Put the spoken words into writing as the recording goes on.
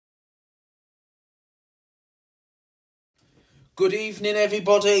Good evening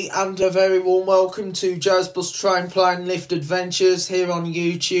everybody and a very warm welcome to Joe's Bus Train Plane Lift Adventures here on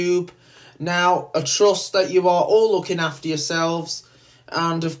YouTube. Now, I trust that you are all looking after yourselves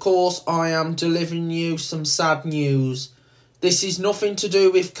and of course I am delivering you some sad news. This is nothing to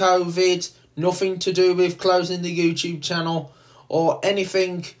do with COVID, nothing to do with closing the YouTube channel or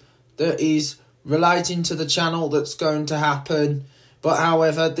anything that is relating to the channel that's going to happen. But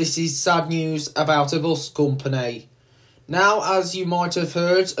however, this is sad news about a bus company. Now, as you might have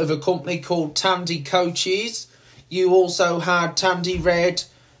heard of a company called Thandi Coaches, you also had Thandi Red,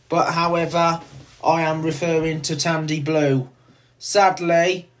 but however, I am referring to Thandi Blue.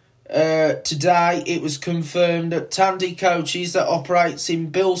 Sadly, today it was confirmed that Thandi Coaches that operates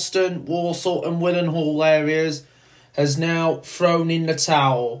in Bilston, Walsall and Willenhall areas has now thrown in the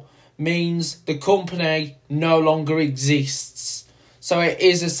towel. Means the company no longer exists. So it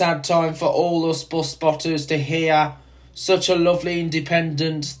is a sad time for all us bus spotters to hear such a lovely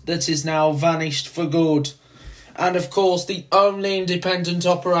independent that is now vanished for good. And of course, the only independent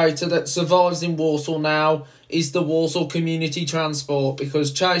operator that survives in Walsall now is the Walsall Community Transport,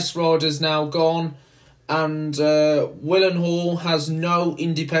 because Chase Ride is now gone and Willenhall has no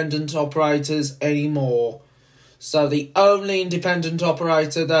independent operators anymore. So the only independent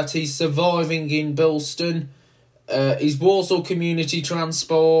operator that is surviving in Bilston is Walsall Community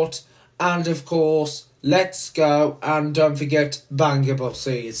Transport and of course Let's Go, and don't forget Banger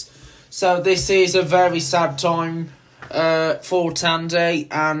Buses. So this is a very sad time for Thandi,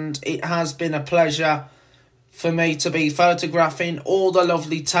 and it has been a pleasure for me to be photographing all the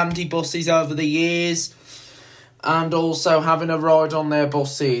lovely Thandi buses over the years and also having a ride on their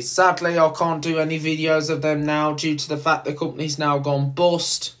buses. Sadly, I can't do any videos of them now due to the fact the company's now gone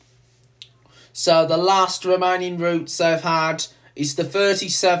bust. So the last remaining routes they've had is the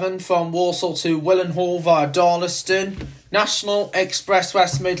 37 from Walsall to Willenhall via Darlaston. National Express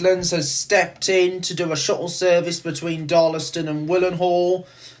West Midlands has stepped in to do a shuttle service between Darlaston and Willenhall.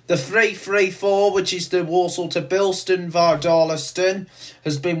 The 334, which is the Walsall to Bilston via Darlaston,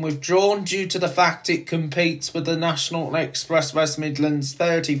 has been withdrawn due to the fact it competes with the National Express West Midlands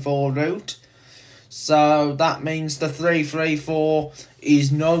 34 route. So that means the 334 is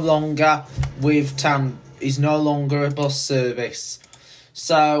no longer with is no longer a bus service.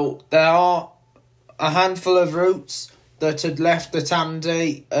 So there are a handful of routes that had left the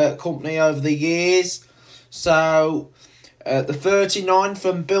Thandi company over the years. So the 39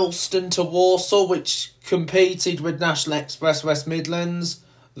 from Bilston to Walsall, which competed with National Express West Midlands,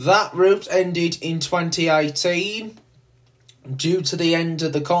 that route ended in 2018 due to the end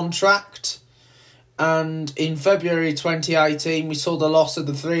of the contract. And in February 2018, we saw the loss of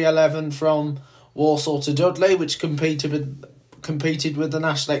the 311 from Walsall to Dudley, which competed with the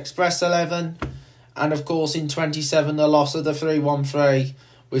National Express 11. And of course, in 27, the loss of the 313,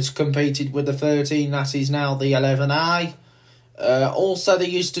 which competed with the 13, that is now the 11A. Also, they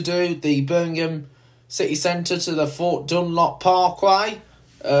used to do the Birmingham City Centre to the Fort Dunlop Parkway,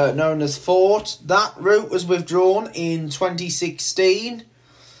 known as Fort. That route was withdrawn in 2016.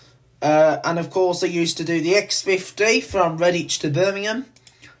 And of course, they used to do the X50 from Redditch to Birmingham.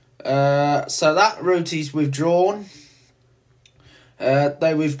 So that route is withdrawn.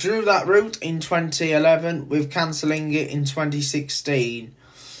 They withdrew that route in 2011 with cancelling it in 2016.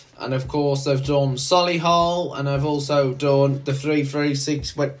 And of course, they've done Solihull, and they've also done the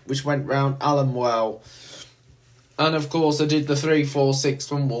 336, which went round Allenwell. And of course, they did the 346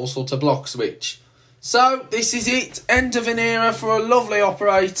 from Walsall to Bloxwich. So, this is it. End of an era for a lovely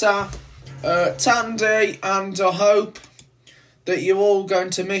operator, Thandi, and I hope that you're all going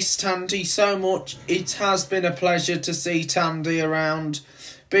to miss Thandi so much. It has been a pleasure to see Thandi around,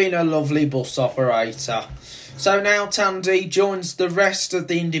 being a lovely bus operator. So now Thandi joins the rest of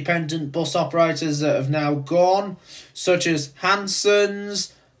the independent bus operators that have now gone, such as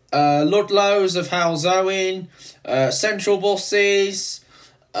Hanson's, Ludlow's of Halsowen, Central Buses,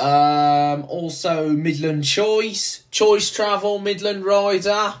 also Midland Choice Travel, Midland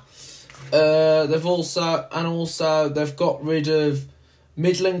Rider. They've got rid of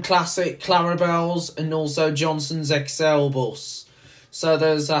Midland Classic, Clarabelle's, and also Johnson's XL Bus. So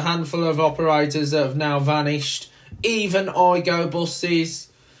there's a handful of operators that have now vanished, even iGo buses.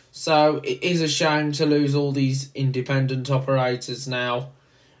 So it is a shame to lose all these independent operators now.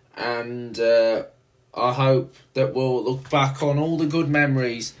 And I hope that we'll look back on all the good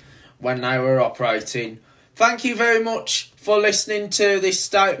memories when they were operating. Thank you very much for listening to this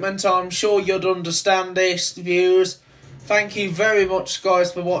statement. I'm sure you'd understand this, viewers. Thank you very much,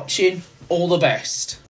 guys, for watching. All the best.